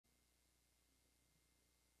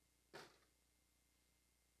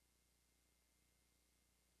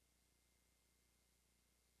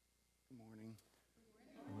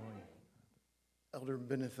Elder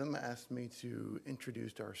Benetham asked me to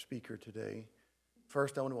introduce our speaker today.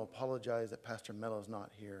 First, I want to apologize that Pastor Mello is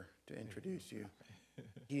not here to introduce you.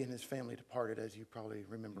 He and his family departed, as you probably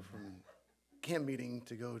remember, from camp meeting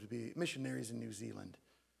to go to be missionaries in New Zealand.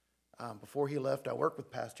 Before he left, I worked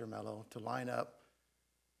with Pastor Mello to line up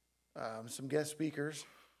some guest speakers.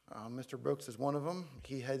 Mr. Brooks is one of them.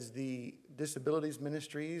 He heads the Disabilities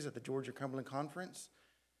Ministries at the Georgia Cumberland Conference.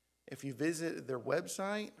 If you visit their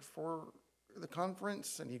website for the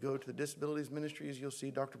conference and you go to the Disabilities Ministries, you'll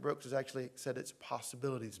see Dr. Brooks has actually said it's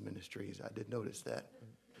Possibilities Ministries. I did notice that.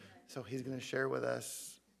 So he's going to share with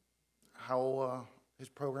us how his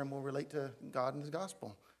program will relate to God and his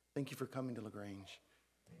gospel. Thank you for coming to LaGrange.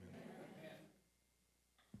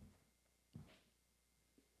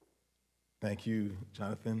 Thank you,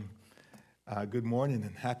 Jonathan. Good morning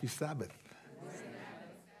and happy Sabbath.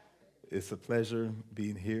 It's a pleasure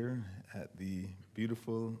being here at the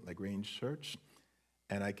beautiful LaGrange Church,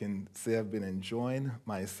 and I can say I've been enjoying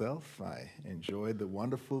myself. I enjoyed the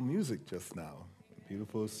wonderful music just now,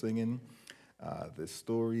 beautiful singing, the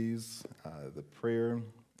stories, the prayer,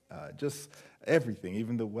 just everything,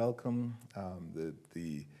 even the welcome.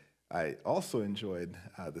 I also enjoyed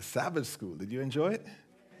the Sabbath school. Did you enjoy it?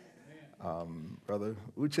 Brother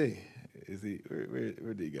Uche, is he?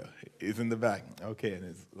 Where did he go? He's in the back. Okay, and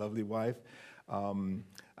his lovely wife.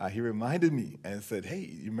 He reminded me and said, "Hey,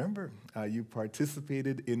 you remember you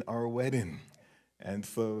participated in our wedding?" And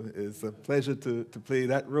so it's a pleasure to play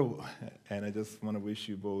that role. And I just want to wish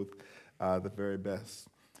you both the very best.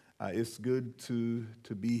 It's good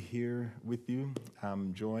to be here with you.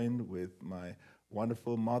 I'm joined with my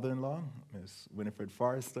wonderful mother-in-law, Miss Winifred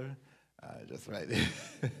Forrester. Just right.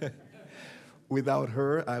 Without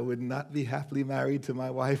her, I would not be happily married to my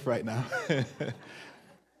wife right now.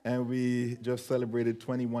 And we just celebrated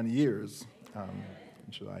 21 years,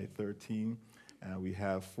 July 13. We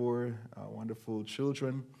have 4 wonderful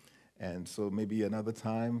children. And so maybe another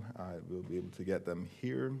time we'll be able to get them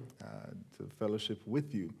here to fellowship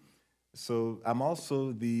with you. So I'm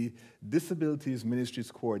also the Disabilities Ministries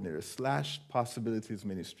Coordinator / Possibilities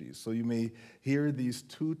Ministries. So you may hear these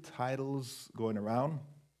 2 titles going around.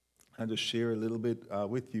 And to share a little bit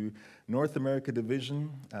with you, North America Division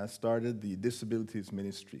started the Disabilities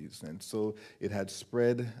Ministries. And so it had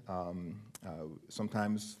spread,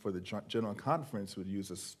 sometimes for the General Conference would use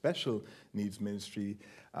a special needs ministry.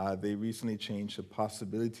 They recently changed to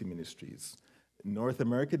Possibility Ministries. North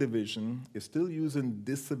America Division is still using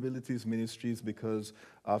Disabilities Ministries because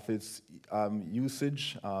of its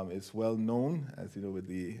usage. It's well known, as you know, with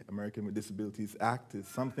the American with Disabilities Act. It's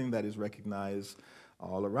something that is recognized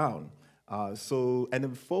all around. And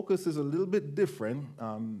the focus is a little bit different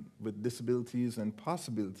with disabilities and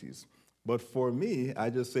possibilities. But for me, I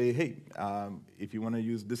just say, hey, if you want to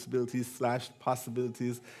use disabilities /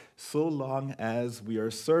 possibilities, so long as we are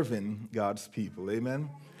serving God's people, amen?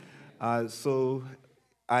 So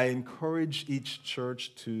I encourage each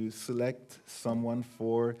church to select someone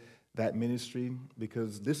for that ministry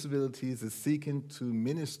because disabilities is seeking to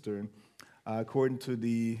minister according to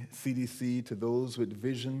the CDC, to those with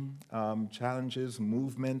vision challenges,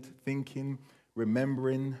 movement, thinking,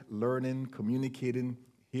 remembering, learning, communicating,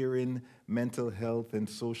 hearing, mental health, and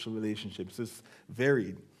social relationships. It's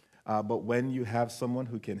varied. But when you have someone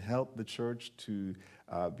who can help the church to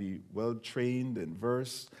be well-trained and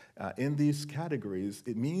versed in these categories,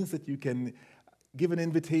 it means that you can give an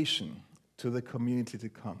invitation to the community to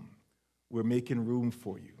come. We're making room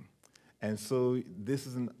for you. And so this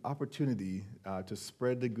is an opportunity to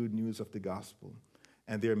spread the good news of the gospel.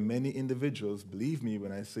 And there are many individuals, believe me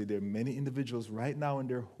when I say there are many individuals right now in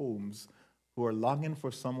their homes who are longing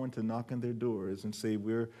for someone to knock on their doors and say,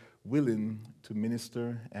 we're willing to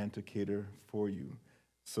minister and to cater for you.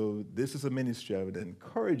 So this is a ministry I would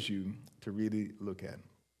encourage you to really look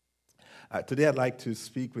at. Today I'd like to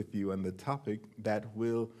speak with you on the topic that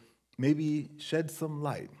will maybe shed some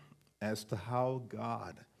light as to how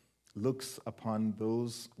God looks upon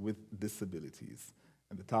those with disabilities.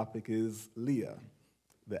 And the topic is Leah,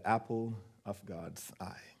 the apple of God's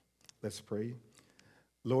eye. Let's pray.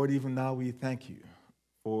 Lord, even now we thank you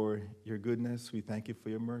for your goodness. We thank you for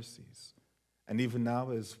your mercies. And even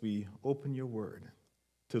now as we open your word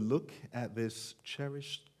to look at this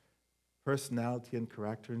cherished personality and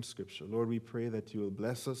character in Scripture, Lord, we pray that you will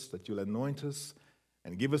bless us, that you'll anoint us,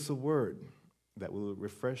 and give us a word that will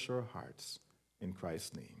refresh our hearts in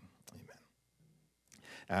Christ's name.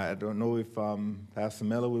 I don't know if Pastor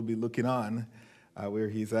Mello will be looking on where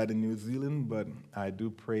he's at in New Zealand, but I do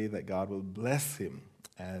pray that God will bless him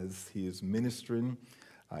as he is ministering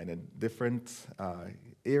in a different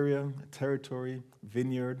area, territory,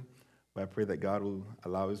 vineyard, But I pray that God will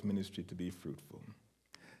allow his ministry to be fruitful.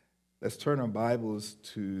 Let's turn our Bibles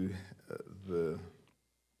to the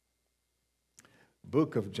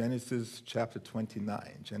book of Genesis, chapter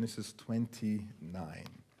 29. Genesis 29.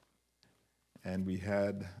 And we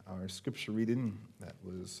had our scripture reading that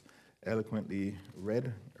was eloquently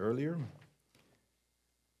read earlier.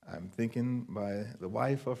 I'm thinking by the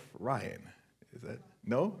wife of Ryan. Is that?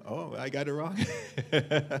 No? Oh, I got it wrong?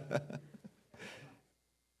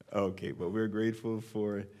 Okay, but we're grateful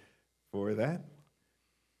for that.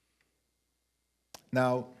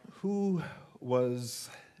 Now, who was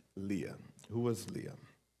Leah? Who was Leah?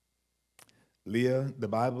 Leah, the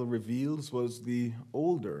Bible reveals, was the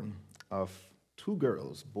older of two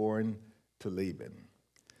girls born to Laban.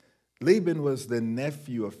 Laban was the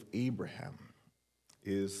nephew of Abraham.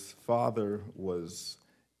 His father was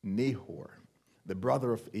Nahor, the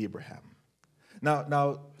brother of Abraham.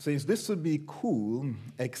 Now, saints, this would be cool,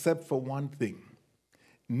 except for one thing.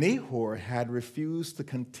 Nahor had refused to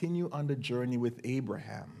continue on the journey with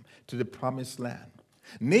Abraham to the promised land.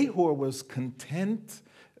 Nahor was content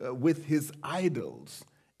with his idols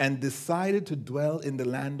and decided to dwell in the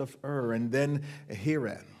land of Ur and then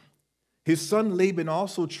Haran. His son Laban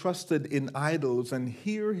also trusted in idols, and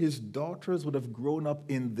here his daughters would have grown up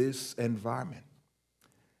in this environment.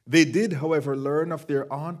 They did, however, learn of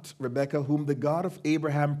their aunt Rebekah, whom the God of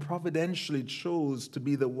Abraham providentially chose to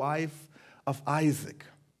be the wife of Isaac.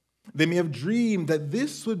 They may have dreamed that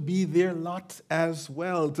this would be their lot as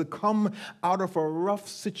well, to come out of a rough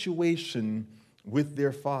situation with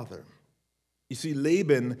their father. You see,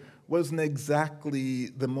 Laban wasn't exactly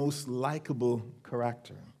the most likable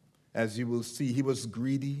character. As you will see, he was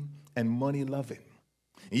greedy and money-loving.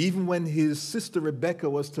 Even when his sister Rebekah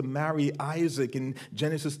was to marry Isaac in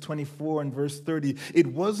Genesis 24 and verse 30, it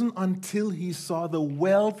wasn't until he saw the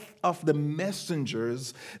wealth of the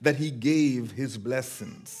messengers that he gave his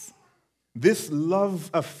blessings. This love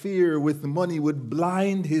affair with money would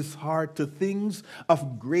blind his heart to things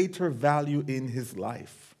of greater value in his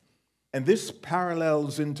life. And this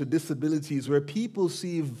parallels into disabilities, where people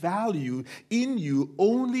see value in you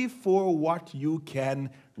only for what you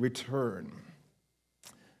can return.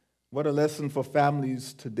 What a lesson for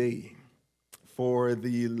families today. For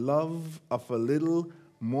the love of a little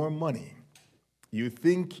more money, you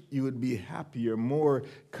think you would be happier, more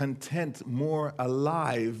content, more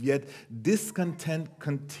alive, yet discontent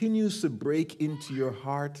continues to break into your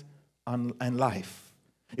heart and life.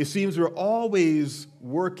 It seems we're always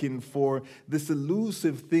working for this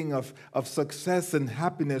elusive thing of success and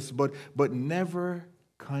happiness, but never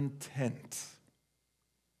content.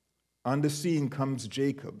 On the scene comes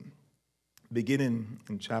Jacob, beginning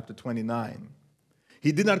in chapter 29.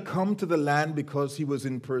 He did not come to the land because he was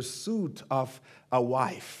in pursuit of a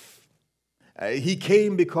wife. He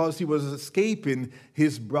came because he was escaping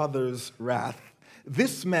his brother's wrath.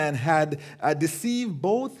 This man had deceived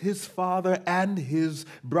both his father and his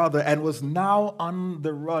brother and was now on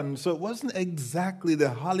the run. So it wasn't exactly the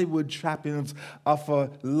Hollywood trappings of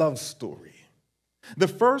a love story. The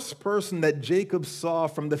first person that Jacob saw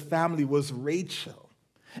from the family was Rachel.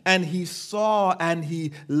 And he saw and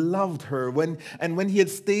he loved her. When he had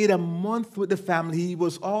stayed a month with the family, he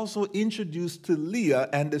was also introduced to Leah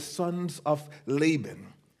and the sons of Laban.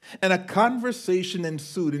 And a conversation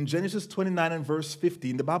ensued in Genesis 29 and verse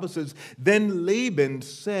 15. The Bible says, "Then Laban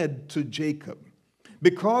said to Jacob,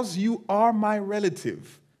 'Because you are my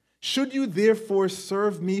relative, should you therefore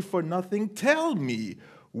serve me for nothing? Tell me,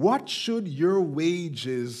 what should your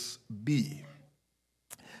wages be?'"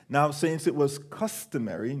 Now, saints, it was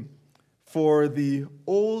customary for the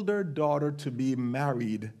older daughter to be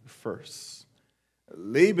married first.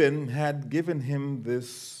 Laban had given him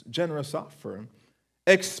this generous offer,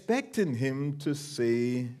 expecting him to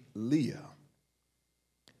say Leah.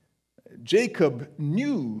 Jacob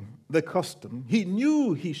knew the custom. He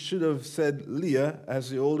knew he should have said Leah as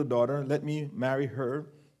the older daughter, "Let me marry her."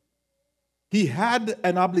 He had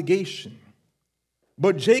an obligation.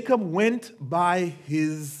 But Jacob went by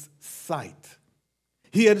his sight.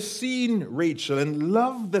 He had seen Rachel and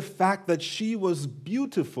loved the fact that she was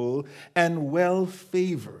beautiful and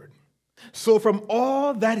well-favored. So from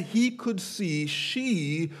all that he could see,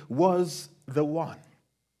 she was the one.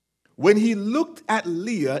 When he looked at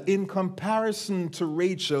Leah in comparison to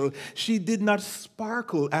Rachel, she did not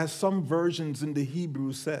sparkle, as some versions in the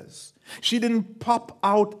Hebrew says. She didn't pop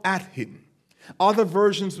out at him. Other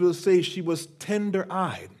versions will say she was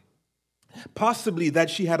tender-eyed. Possibly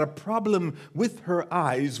that she had a problem with her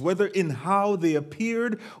eyes, whether in how they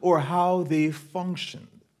appeared or how they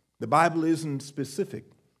functioned. The Bible isn't specific.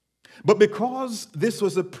 But because this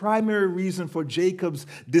was a primary reason for Jacob's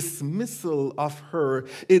dismissal of her,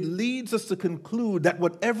 it leads us to conclude that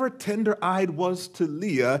whatever tender-eyed was to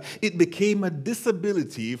Leah, it became a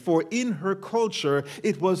disability, for in her culture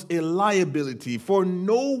it was a liability, for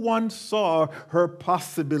no one saw her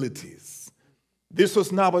possibilities. This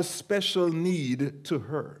was now a special need to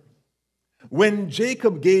her. When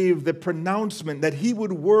Jacob gave the pronouncement that he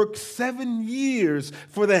would work 7 years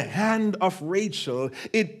for the hand of Rachel,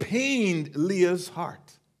 it pained Leah's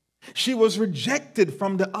heart. She was rejected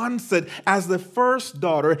from the onset as the first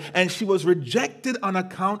daughter, and she was rejected on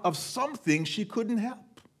account of something she couldn't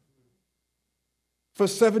help. For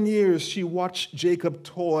 7 years, she watched Jacob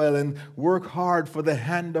toil and work hard for the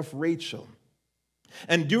hand of Rachel.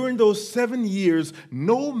 And during those 7 years,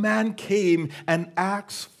 no man came and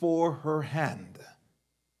asked for her hand.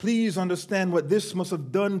 Please understand what this must have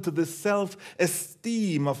done to the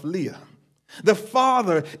self-esteem of Leah. The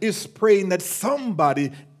father is praying that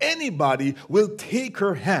somebody, anybody, will take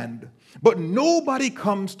her hand, but nobody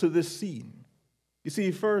comes to the scene. You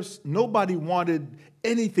see, first, nobody wanted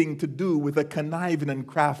anything to do with a conniving and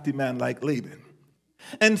crafty man like Laban.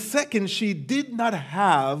 And second, she did not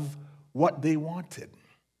have what they wanted.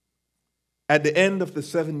 At the end of the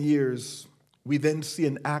 7 years, we then see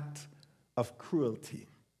an act of cruelty.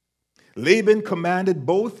 Laban commanded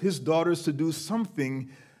both his daughters to do something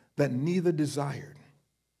that neither desired.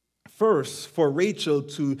 First, for Rachel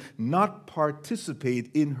to not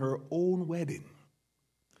participate in her own wedding.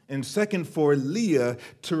 And second, for Leah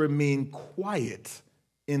to remain quiet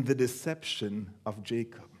in the deception of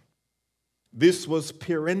Jacob. This was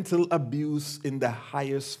parental abuse in the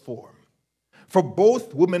highest form. For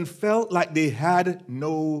both women felt like they had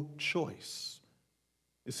no choice.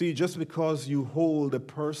 You see, just because you hold the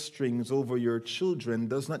purse strings over your children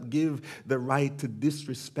does not give the right to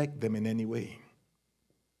disrespect them in any way.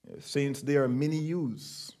 Saints, there are many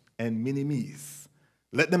yous and many me's.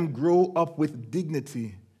 Let them grow up with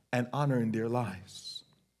dignity and honor in their lives.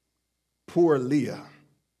 Poor Leah,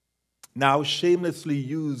 now shamelessly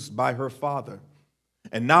used by her father.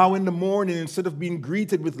 And now in the morning, instead of being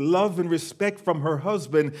greeted with love and respect from her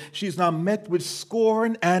husband, she's now met with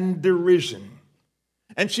scorn and derision.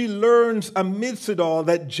 And she learns amidst it all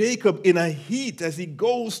that Jacob, in a heat, as he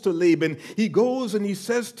goes to Laban, he goes and he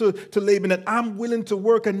says to Laban that I'm willing to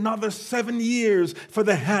work another 7 years for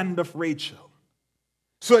the hand of Rachel.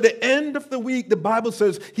 So at the end of the week, the Bible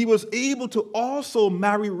says he was able to also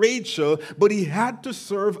marry Rachel, but he had to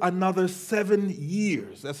serve another 7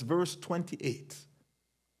 years. That's verse 28.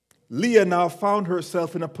 Leah now found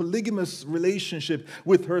herself in a polygamous relationship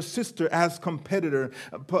with her sister as competitor.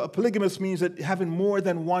 Polygamous means that having more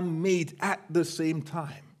than one mate at the same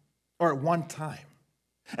time, or at one time.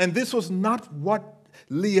 And this was not what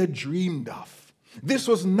Leah dreamed of. This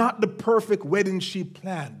was not the perfect wedding she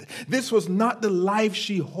planned. This was not the life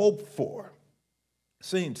she hoped for.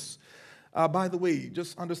 Saints, by the way,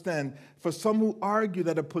 just understand, for some who argue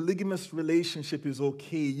that a polygamous relationship is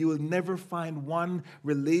okay, you will never find one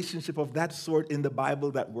relationship of that sort in the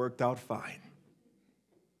Bible that worked out fine.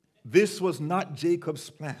 This was not Jacob's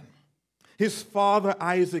plan. His father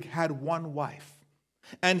Isaac had one wife,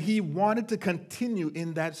 and he wanted to continue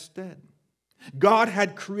in that stead. God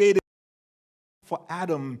had created for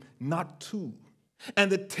Adam, not two.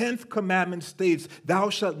 And the 10th commandment states, thou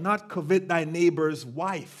shalt not covet thy neighbor's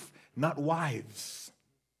wife, not wives.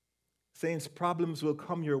 Saints, problems will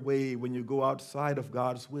come your way when you go outside of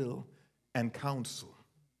God's will and counsel.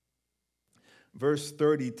 Verse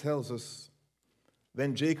 30 tells us,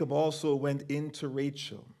 then Jacob also went in to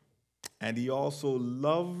Rachel, and he also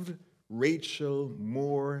loved Rachel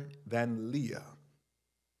more than Leah,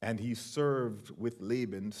 and he served with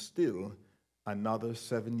Laban still another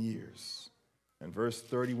 7 years. And verse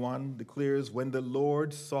 31 declares, when the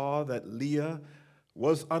Lord saw that Leah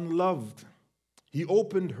was unloved, he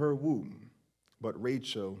opened her womb, but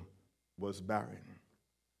Rachel was barren.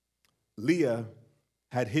 Leah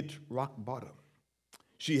had hit rock bottom.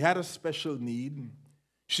 She had a special need.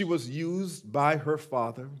 She was used by her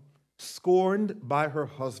father, scorned by her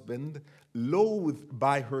husband, loathed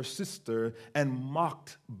by her sister, and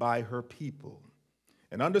mocked by her people.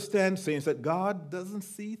 And understand, saints, that God doesn't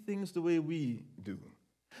see things the way we do.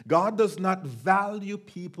 God does not value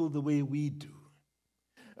people the way we do.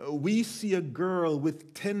 We see a girl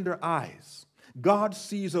with tender eyes. God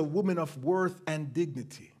sees a woman of worth and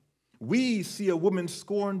dignity. We see a woman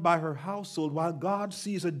scorned by her household, while God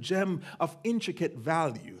sees a gem of intricate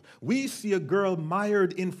value. We see a girl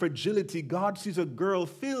mired in fragility. God sees a girl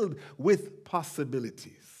filled with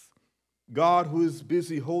possibilities. God, who is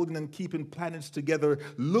busy holding and keeping planets together,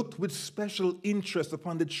 looked with special interest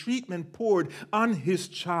upon the treatment poured on his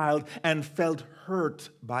child and felt hurt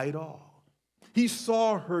by it all. He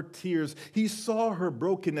saw her tears. He saw her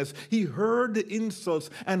brokenness. He heard the insults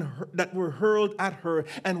that were hurled at her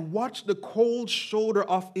and watched the cold shoulder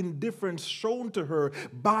of indifference shown to her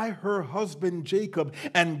by her husband Jacob.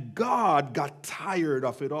 And God got tired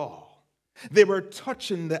of it all. They were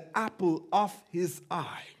touching the apple of his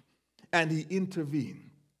eye, and he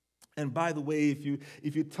intervened. And by the way,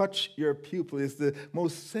 if you touch your pupil, it's the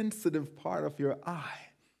most sensitive part of your eye.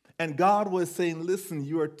 And God was saying, listen,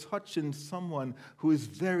 you are touching someone who is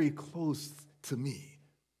very close to me.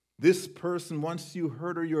 This person, once you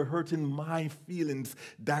hurt her, you're hurting my feelings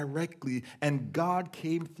directly. And God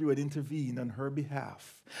came through and intervened on her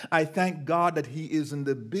behalf. I thank God that he is in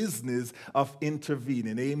the business of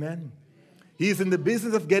intervening. Amen. He's in the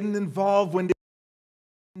business of getting involved when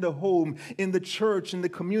in the home, in the church, in the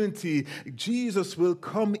community. Jesus will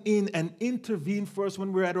come in and intervene for us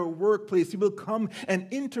when we're at our workplace. He will come and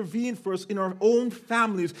intervene for us in our own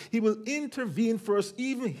families. He will intervene for us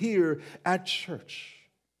even here at church.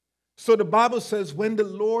 So the Bible says, when the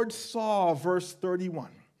Lord saw, verse 31,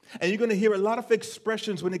 and you're going to hear a lot of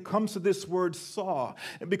expressions when it comes to this word saw.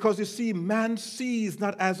 Because you see, man sees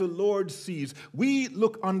not as the Lord sees. We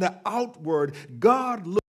look on the outward. God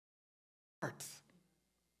looks at the heart.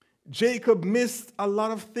 Jacob missed a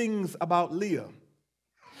lot of things about Leah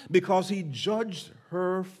because he judged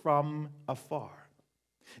her from afar.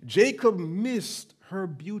 Jacob missed her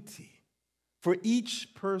beauty, for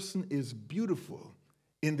each person is beautiful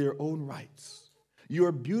in their own rights.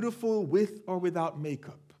 You're beautiful with or without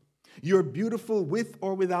makeup. You're beautiful with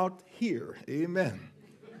or without hair. Amen.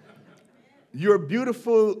 You're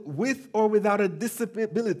beautiful with or without a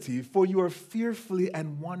disability, for you are fearfully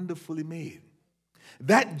and wonderfully made.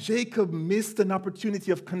 That Jacob missed an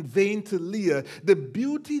opportunity of conveying to Leah the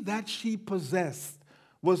beauty that she possessed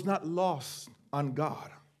was not lost on God.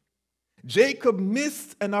 Jacob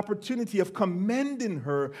missed an opportunity of commending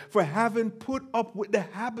her for having put up with the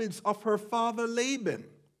habits of her father Laban.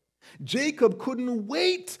 Jacob couldn't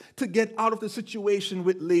wait to get out of the situation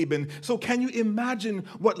with Laban. So can you imagine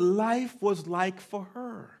what life was like for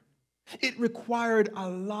her? It required a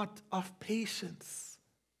lot of patience.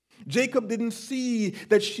 Jacob didn't see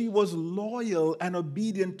that she was loyal and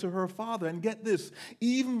obedient to her father. And get this,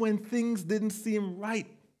 even when things didn't seem right,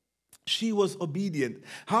 she was obedient.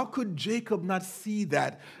 How could Jacob not see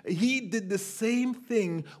that? He did the same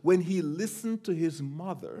thing when he listened to his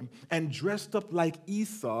mother and dressed up like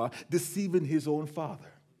Esau, deceiving his own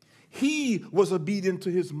father. He was obedient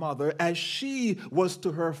to his mother as she was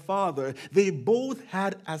to her father. They both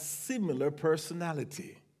had a similar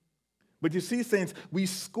personality. But you see, saints, we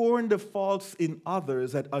scorn the faults in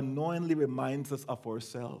others that unknowingly reminds us of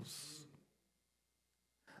ourselves.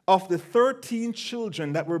 Of the 13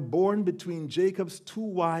 children that were born between Jacob's 2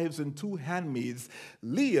 wives and 2 handmaids,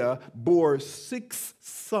 Leah bore 6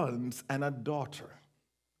 sons and a daughter.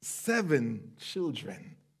 7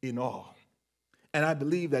 children in all. And I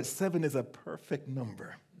believe that 7 is a perfect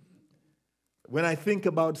number. When I think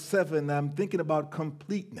about 7, I'm thinking about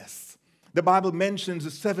completeness. The Bible mentions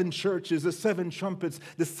the 7 churches, the 7 trumpets,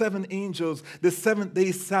 the 7 angels, the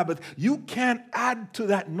 7th-day Sabbath. You can't add to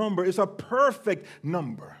that number. It's a perfect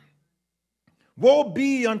number. Woe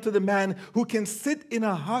be unto the man who can sit in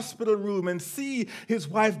a hospital room and see his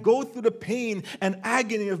wife go through the pain and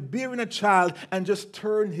agony of bearing a child and just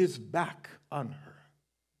turn his back on her.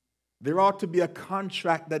 There ought to be a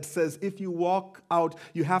contract that says if you walk out,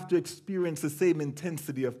 you have to experience the same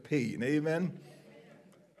intensity of pain. Amen?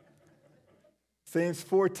 Saints,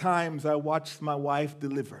 4 times I watched my wife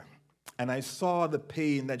deliver, and I saw the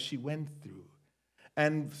pain that she went through.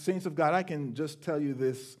 And saints of God, I can just tell you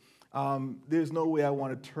this, there's no way I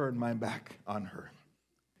want to turn my back on her.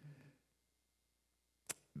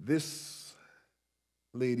 This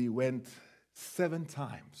lady went 7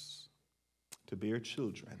 times to bear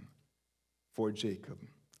children for Jacob.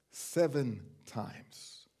 7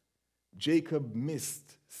 times. Jacob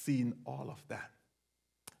missed seeing all of that.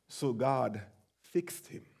 So God fixed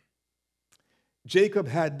him. Jacob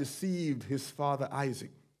had deceived his father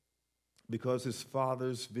Isaac because his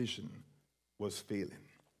father's vision was failing.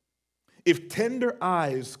 If tender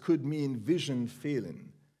eyes could mean vision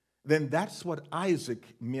failing, then that's what Isaac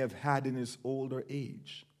may have had in his older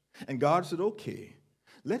age. And God said, okay,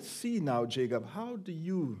 let's see now, Jacob, how do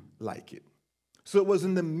you like it? So it was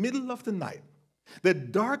in the middle of the night, the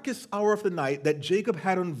darkest hour of the night, that Jacob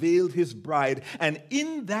had unveiled his bride, and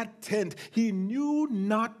in that tent he knew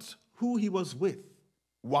not who he was with.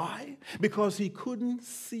 Why? Because he couldn't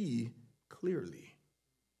see clearly.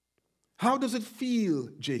 How does it feel,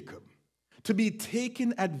 Jacob, to be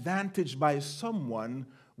taken advantage by someone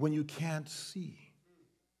when you can't see?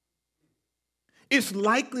 It's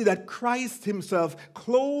likely that Christ himself,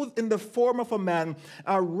 clothed in the form of a man,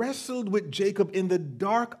 wrestled with Jacob in the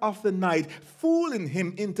dark of the night, fooling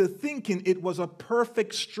him into thinking it was a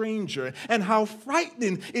perfect stranger, and how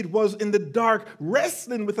frightening it was in the dark,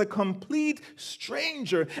 wrestling with a complete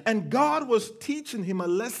stranger. And God was teaching him a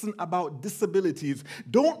lesson about disabilities.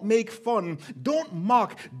 Don't make fun, don't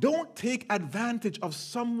mock, don't take advantage of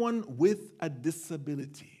someone with a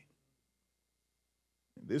disability.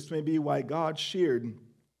 This may be why God shared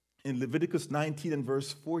in Leviticus 19 and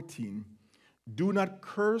verse 14, do not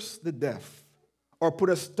curse the deaf or put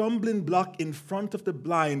a stumbling block in front of the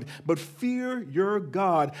blind, but fear your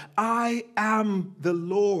God. I am the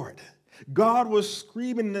Lord. God was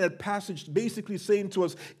screaming in that passage, basically saying to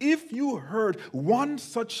us, if you hurt one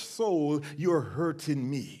such soul, you're hurting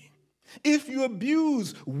me. If you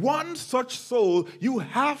abuse one such soul, you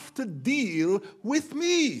have to deal with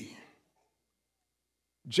me.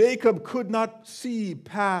 Jacob could not see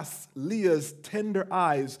past Leah's tender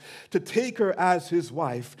eyes to take her as his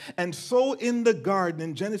wife. And so in the garden,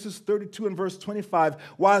 in Genesis 32 and verse 25,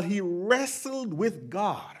 while he wrestled with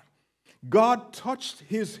God, God touched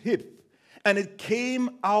his hip and it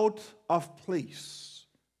came out of place.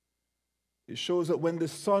 It shows that when the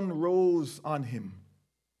sun rose on him,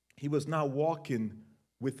 he was now walking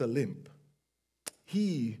with a limp.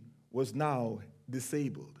 He was now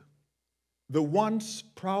disabled. The once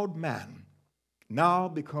proud man now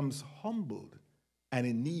becomes humbled and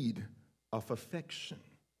in need of affection.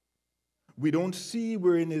 We don't see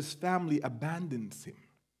wherein his family abandons him.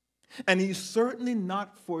 And he's certainly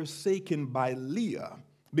not forsaken by Leah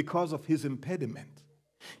because of his impediment.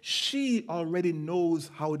 She already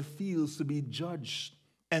knows how it feels to be judged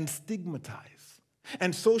and stigmatized.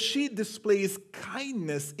 And so she displays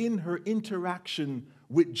kindness in her interaction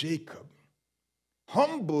with Jacob.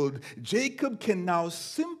 Humbled, Jacob can now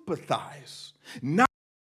sympathize, not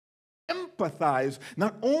empathize,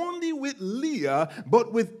 not only with Leah,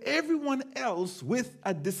 but with everyone else with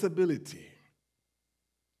a disability.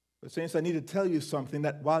 But saints, I need to tell you something,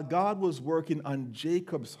 that while God was working on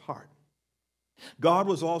Jacob's heart, God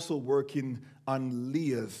was also working on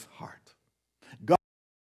Leah's heart. God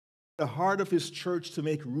the heart of his church to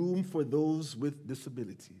make room for those with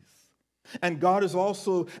disabilities. And God is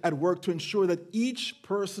also at work to ensure that each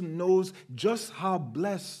person knows just how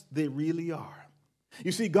blessed they really are.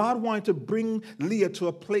 You see, God wanted to bring Leah to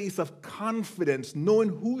a place of confidence, knowing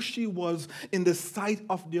who she was in the sight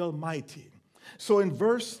of the Almighty. So in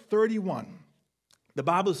verse 31, the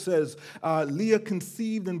Bible says, Leah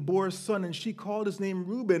conceived and bore a son, and she called his name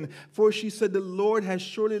Reuben, for she said, the Lord has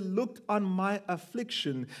surely looked on my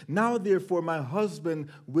affliction. Now, therefore, my husband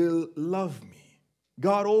will love me.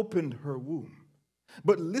 God opened her womb.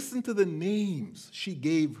 But listen to the names she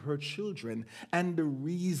gave her children and the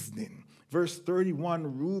reasoning. Verse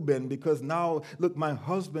 31, Reuben, because now, look, my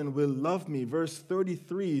husband will love me. Verse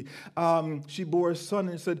 33, she bore a son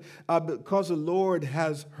and said, because the Lord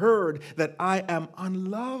has heard that I am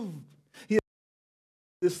unloved.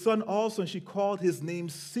 The son also, and she called his name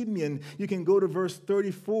Simeon. You can go to verse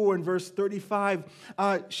 34 and verse 35.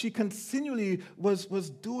 She continually was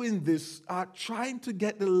doing this, trying to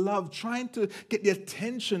get the love, trying to get the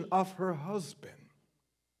attention of her husband.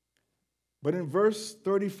 But in verse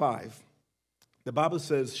 35, the Bible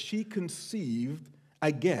says, she conceived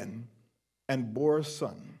again and bore a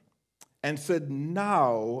son, and said,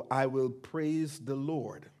 now I will praise the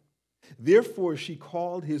Lord. Therefore she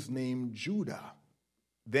called his name Judah.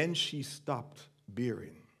 Then she stopped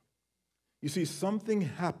bearing. You see, something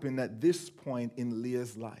happened at this point in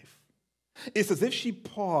Leah's life. It's as if she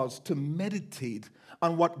paused to meditate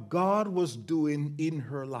on what God was doing in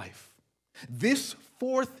her life. This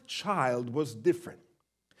fourth child was different.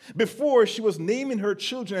 Before, she was naming her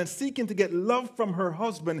children and seeking to get love from her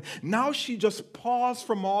husband. Now she just paused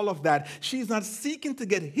from all of that. She's not seeking to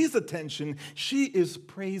get his attention. She is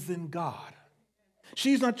praising God.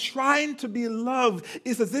 She's not trying to be loved.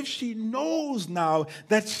 It's as if she knows now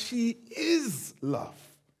that she is loved.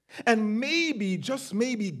 And maybe, just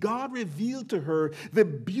maybe, God revealed to her the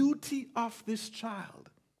beauty of this child.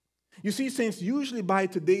 You see, saints, usually by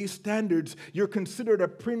today's standards, you're considered a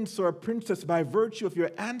prince or a princess by virtue of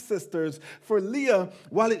your ancestors. For Leah,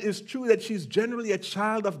 while it is true that she's generally a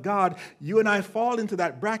child of God, you and I fall into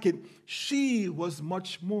that bracket, she was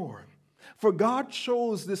much more. For God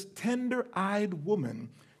chose this tender-eyed woman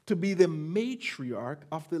to be the matriarch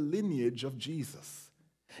of the lineage of Jesus.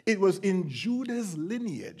 It was in Judah's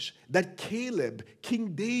lineage that Caleb,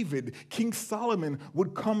 King David, King Solomon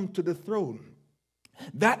would come to the throne.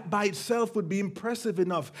 That by itself would be impressive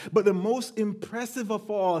enough, but the most impressive of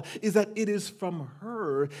all is that it is from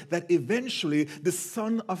her that eventually the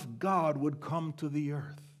Son of God would come to the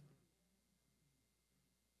earth.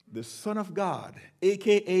 The Son of God,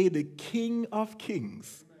 aka the King of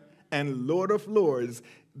Kings and Lord of Lords,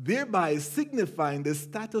 thereby signifying the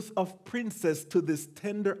status of princess to this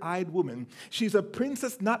tender-eyed woman. She's a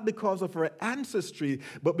princess not because of her ancestry,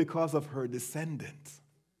 but because of her descendants.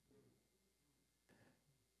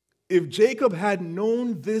 If Jacob had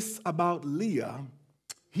known this about Leah,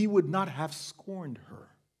 he would not have scorned her.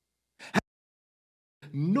 Had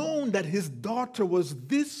known that his daughter was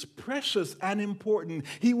this precious and important,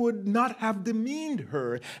 he would not have demeaned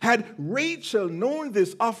her. Had Rachel known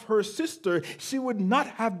this of her sister, she would not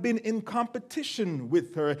have been in competition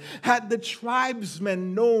with her. Had the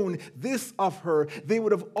tribesmen known this of her, they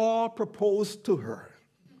would have all proposed to her.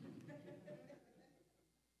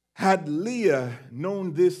 Had Leah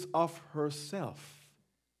known this of herself,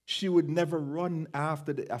 she would never run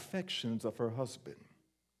after the affections of her husband.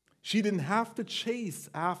 She didn't have to chase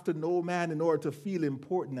after no man in order to feel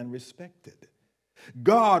important and respected.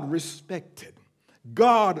 God respected,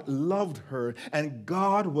 God loved her, and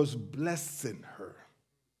God was blessing her.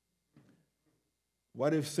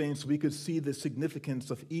 What if, saints, we could see the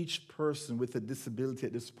significance of each person with a disability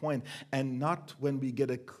at this point, and not when we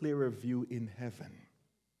get a clearer view in heaven?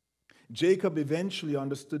 Jacob eventually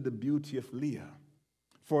understood the beauty of Leah.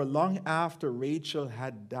 For long after Rachel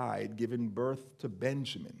had died, giving birth to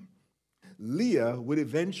Benjamin, Leah would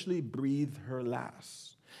eventually breathe her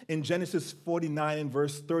last. In Genesis 49 and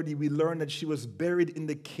verse 30, we learn that she was buried in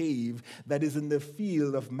the cave that is in the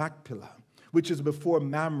field of Machpelah, which is before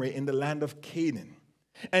Mamre in the land of Canaan.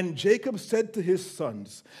 And Jacob said to his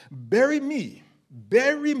sons, bury me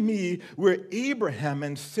where Abraham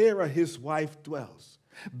and Sarah his wife dwells.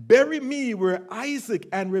 Bury me where Isaac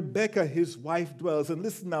and Rebekah his wife dwells. And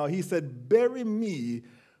listen now, he said, bury me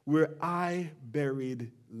where I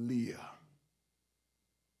buried Leah.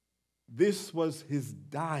 This was his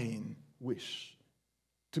dying wish,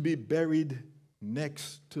 to be buried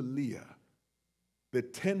next to Leah, the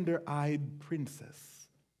tender-eyed princess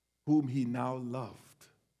whom he now loved.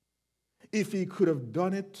 If he could have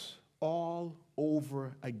done it all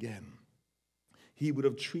over again, he would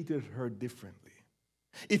have treated her differently.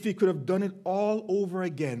 If he could have done it all over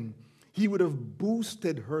again, he would have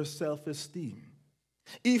boosted her self-esteem.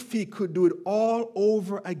 If he could do it all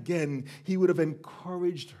over again, he would have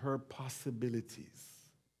encouraged her possibilities.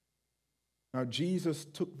 Now, Jesus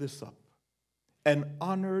took this up and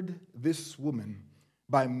honored this woman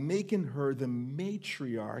by making her the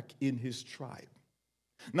matriarch in his tribe.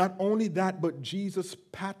 Not only that, but Jesus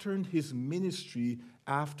patterned his ministry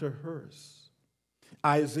after hers.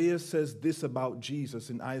 Isaiah says this about Jesus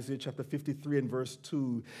in Isaiah chapter 53 and verse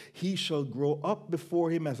 2. He shall grow up before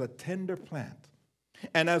him as a tender plant,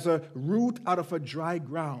 and as a root out of a dry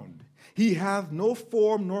ground. He hath no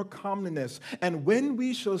form nor comeliness, and when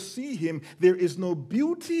we shall see him, there is no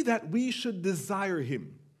beauty that we should desire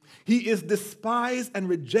him. He is despised and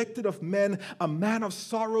rejected of men, a man of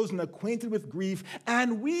sorrows and acquainted with grief,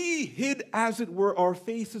 and we hid, as it were, our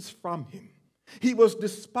faces from him. He was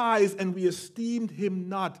despised, and we esteemed him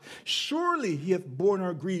not. Surely he hath borne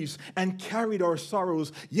our griefs and carried our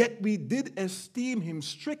sorrows, yet we did esteem him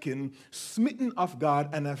stricken, smitten of God,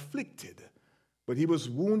 and afflicted. But he was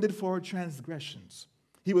wounded for our transgressions.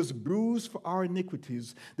 He was bruised for our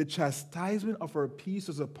iniquities. The chastisement of our peace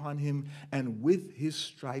is upon him, and with his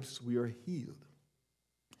stripes we are healed.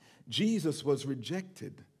 Jesus was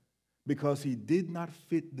rejected because he did not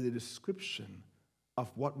fit the description of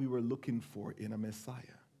what we were looking for in a Messiah.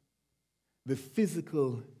 The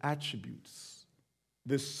physical attributes,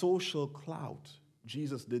 the social clout,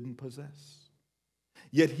 Jesus didn't possess.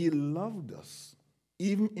 Yet he loved us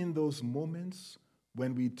even in those moments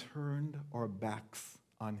when we turned our backs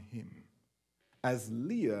on him, as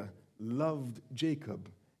Leah loved Jacob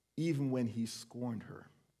even when he scorned her.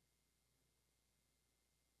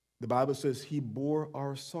 The Bible says he bore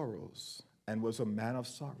our sorrows and was a man of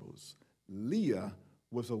sorrows. Leah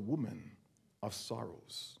was a woman of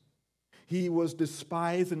sorrows. He was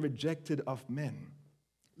despised and rejected of men.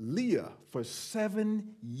 Leah, for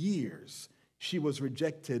 7 years, she was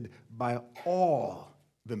rejected by all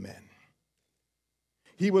the men.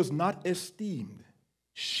 He was not esteemed.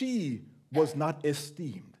 She was not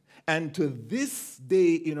esteemed. And to this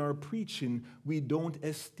day in our preaching, we don't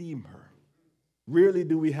esteem her. Rarely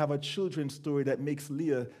do we have a children's story that makes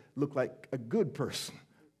Leah look like a good person.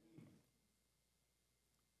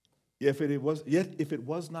 Yet if it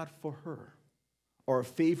was not for her, our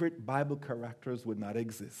favorite Bible characters would not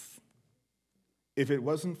exist. If it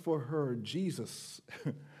wasn't for her, Jesus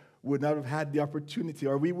would not have had the opportunity,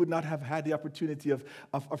 or we would not have had the opportunity of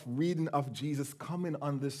reading of Jesus coming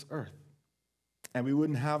on this earth. And we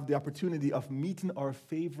wouldn't have the opportunity of meeting our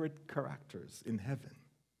favorite characters in heaven.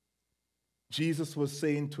 Jesus was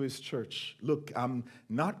saying to his church, look, I'm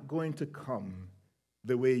not going to come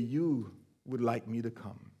the way you would like me to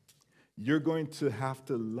come. You're going to have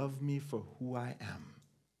to love me for who I am.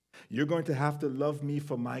 You're going to have to love me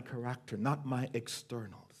for my character, not my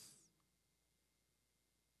externals.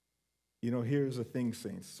 You know, here's the thing,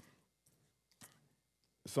 saints.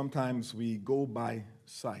 Sometimes we go by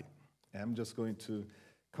sight. I'm just going to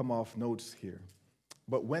come off notes here.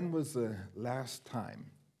 But when was the last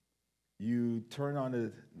time you turned on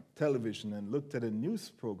a television and looked at a news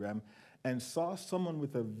program and saw someone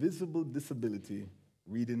with a visible disability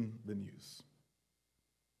reading the news?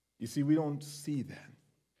 You see, we don't see that.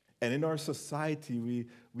 And in our society,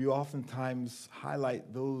 we oftentimes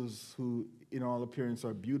highlight those who, in all appearance,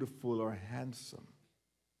 are beautiful or handsome.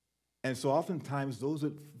 And so oftentimes, those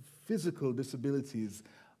with physical disabilities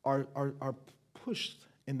are pushed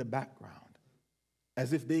in the background,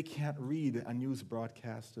 as if they can't read a news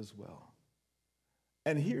broadcast as well.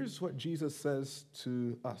 And here's what Jesus says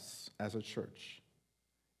to us as a church.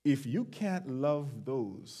 If you can't love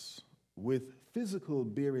those with physical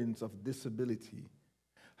bearings of disability,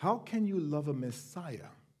 how can you love a Messiah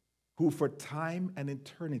who for time and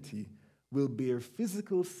eternity will bear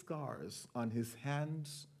physical scars on his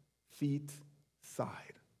hands, feet,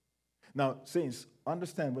 side? Now, saints,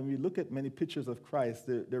 understand, when we look at many pictures of Christ,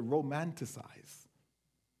 they're romanticized.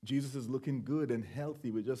 Jesus is looking good and healthy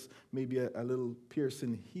with just maybe a little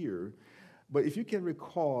piercing here. But if you can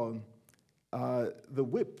recall, the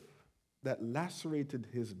whip that lacerated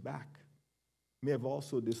his back may have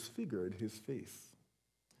also disfigured his face,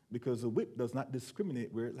 because the whip does not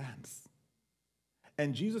discriminate where it lands.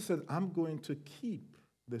 And Jesus said, I'm going to keep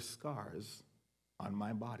the scars on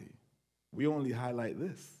my body. We only highlight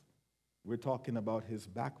this. We're talking about his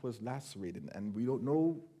back was lacerated, and we don't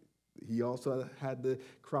know, he also had the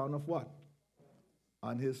crown of what?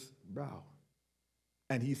 On his brow.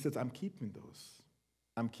 And he says, I'm keeping those.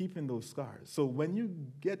 I'm keeping those scars. So when you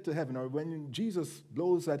get to heaven, or when Jesus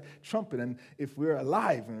blows that trumpet, and if we're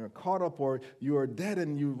alive and we're caught up, or you are dead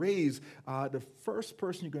and you raise, the first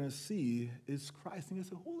person you're going to see is Christ. And you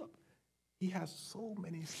say, hold up, he has so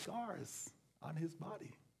many scars on his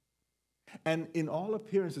body. And in all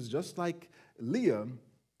appearances, just like Leah,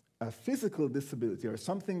 a physical disability or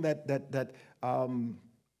something that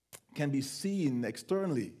can be seen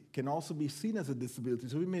externally can also be seen as a disability.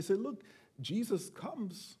 So we may say, look, Jesus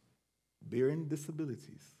comes bearing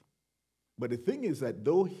disabilities. But the thing is that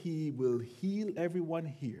though he will heal everyone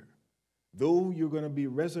here, though you're going to be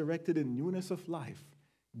resurrected in newness of life,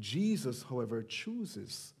 Jesus, however,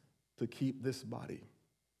 chooses to keep this body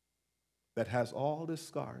that has all the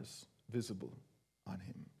scars visible on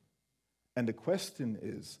him. And the question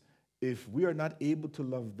is, if we are not able to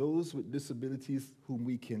love those with disabilities whom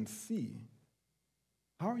we can see,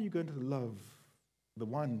 how are you going to love the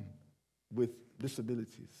one with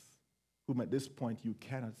disabilities whom at this point you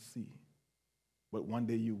cannot see, but one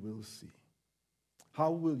day you will see?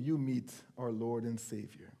 How will you meet our Lord and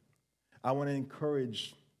Savior? I want to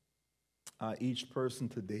encourage each person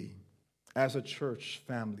today, as a church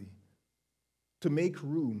family, to make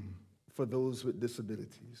room for those with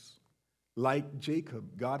disabilities. Like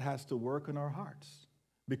Jacob, God has to work on our hearts,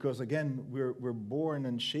 because again, we're born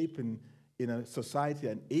and shapen in a society,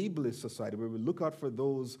 an ableist society, where we look out for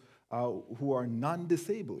those who are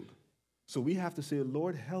non-disabled. So we have to say,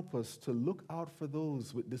 Lord, help us to look out for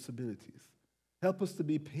those with disabilities. Help us to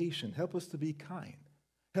be patient. Help us to be kind.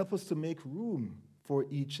 Help us to make room for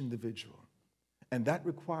each individual. And that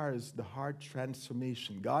requires the hard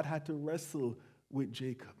transformation. God had to wrestle with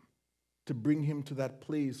Jacob to bring him to that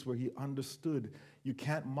place where he understood you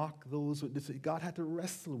can't mock those with disabilities. God had to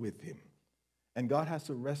wrestle with him. And God has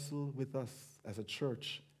to wrestle with us as a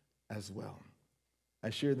church as well. I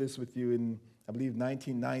share this with you. In, I believe,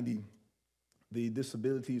 1990, the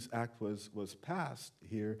Disabilities Act was passed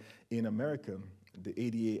here in America, the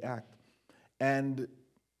ADA Act. And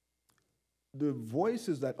the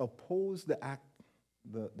voices that opposed the act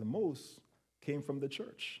the most came from the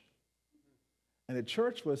church. And the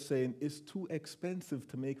church was saying it's too expensive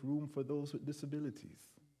to make room for those with disabilities.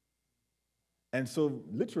 And so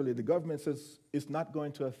literally the government says it's not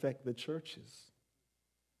going to affect the churches.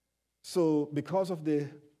 So because of the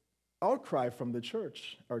outcry from the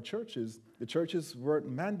church, or churches, the churches weren't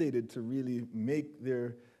mandated to really make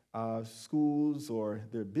their schools or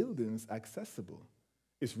their buildings accessible.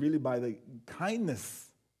 It's really by the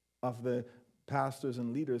kindness of the pastors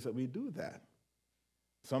and leaders that we do that.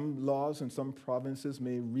 Some laws in some provinces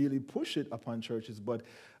may really push it upon churches, but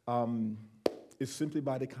it's simply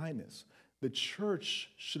by the kindness. The church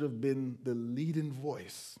should have been the leading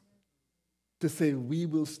voice to say, we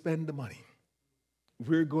will spend the money.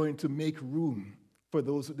 We're going to make room for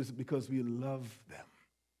those with this because we love them.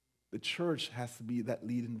 The church has to be that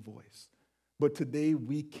leading voice. But today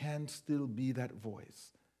we can still be that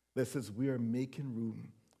voice that says we are making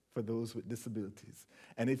room for those with disabilities.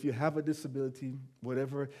 And if you have a disability,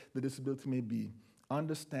 whatever the disability may be,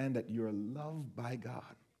 understand that you're loved by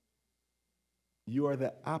God. You are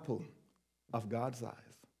the apple of God's eyes.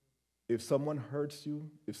 If someone hurts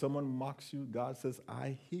you, if someone mocks you, God says,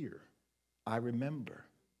 I hear, I remember,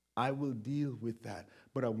 I will deal with that.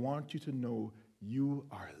 But I want you to know you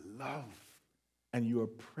are loved and you are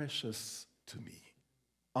precious to me.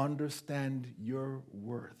 Understand your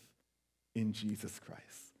worth in Jesus Christ.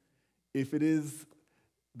 If it is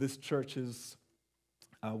this church's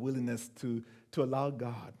willingness to allow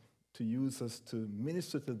God to use us to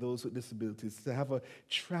minister to those with disabilities, to have a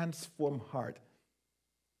transformed heart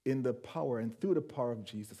in the power and through the power of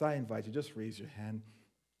Jesus, I invite you, just raise your hand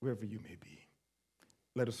wherever you may be.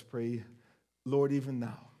 Let us pray. Lord, even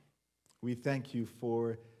now, we thank you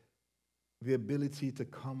for the ability to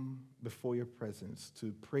come before your presence,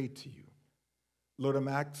 to pray to you. Lord, I'm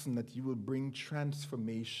asking that you will bring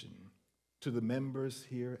transformation to the members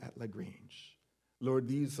here at LaGrange. Lord,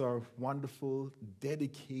 these are wonderful,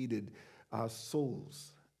 dedicated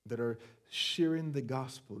souls that are sharing the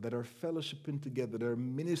gospel, that are fellowshipping together, that are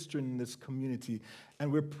ministering in this community.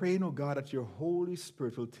 And we're praying, oh God, that your Holy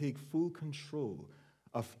Spirit will take full control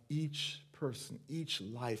of each person, each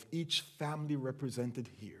life, each family represented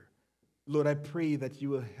here. Lord, I pray that you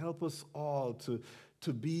will help us all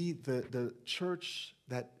to be the church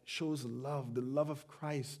that shows love, the love of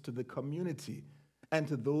Christ to the community and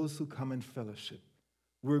to those who come in fellowship.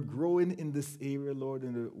 We're growing in this area, Lord,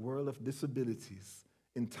 in the world of disabilities.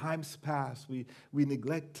 In times past, we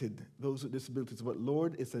neglected those with disabilities. But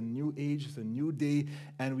Lord, it's a new age, it's a new day,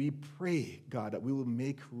 and we pray, God, that we will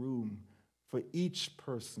make room for each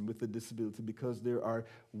person with a disability because there are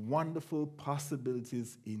wonderful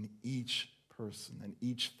possibilities in each person and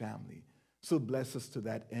each family. So bless us to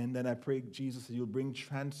that end. And I pray, Jesus, that you'll bring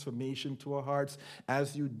transformation to our hearts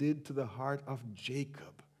as you did to the heart of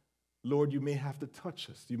Jacob. Lord, you may have to touch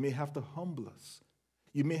us. You may have to humble us.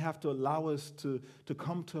 You may have to allow us to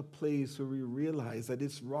come to a place where we realize that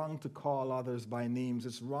it's wrong to call others by names.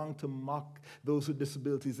 It's wrong to mock those with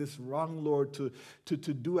disabilities. It's wrong, Lord, to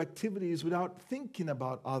do activities without thinking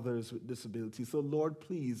about others with disabilities. So, Lord,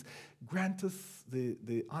 please grant us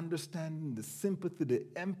the understanding, the sympathy, the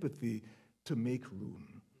empathy to make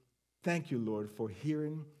room. Thank you, Lord, for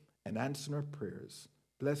hearing and answering our prayers.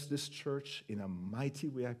 Bless this church in a mighty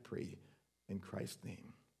way, I pray. In Christ's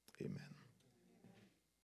name, amen.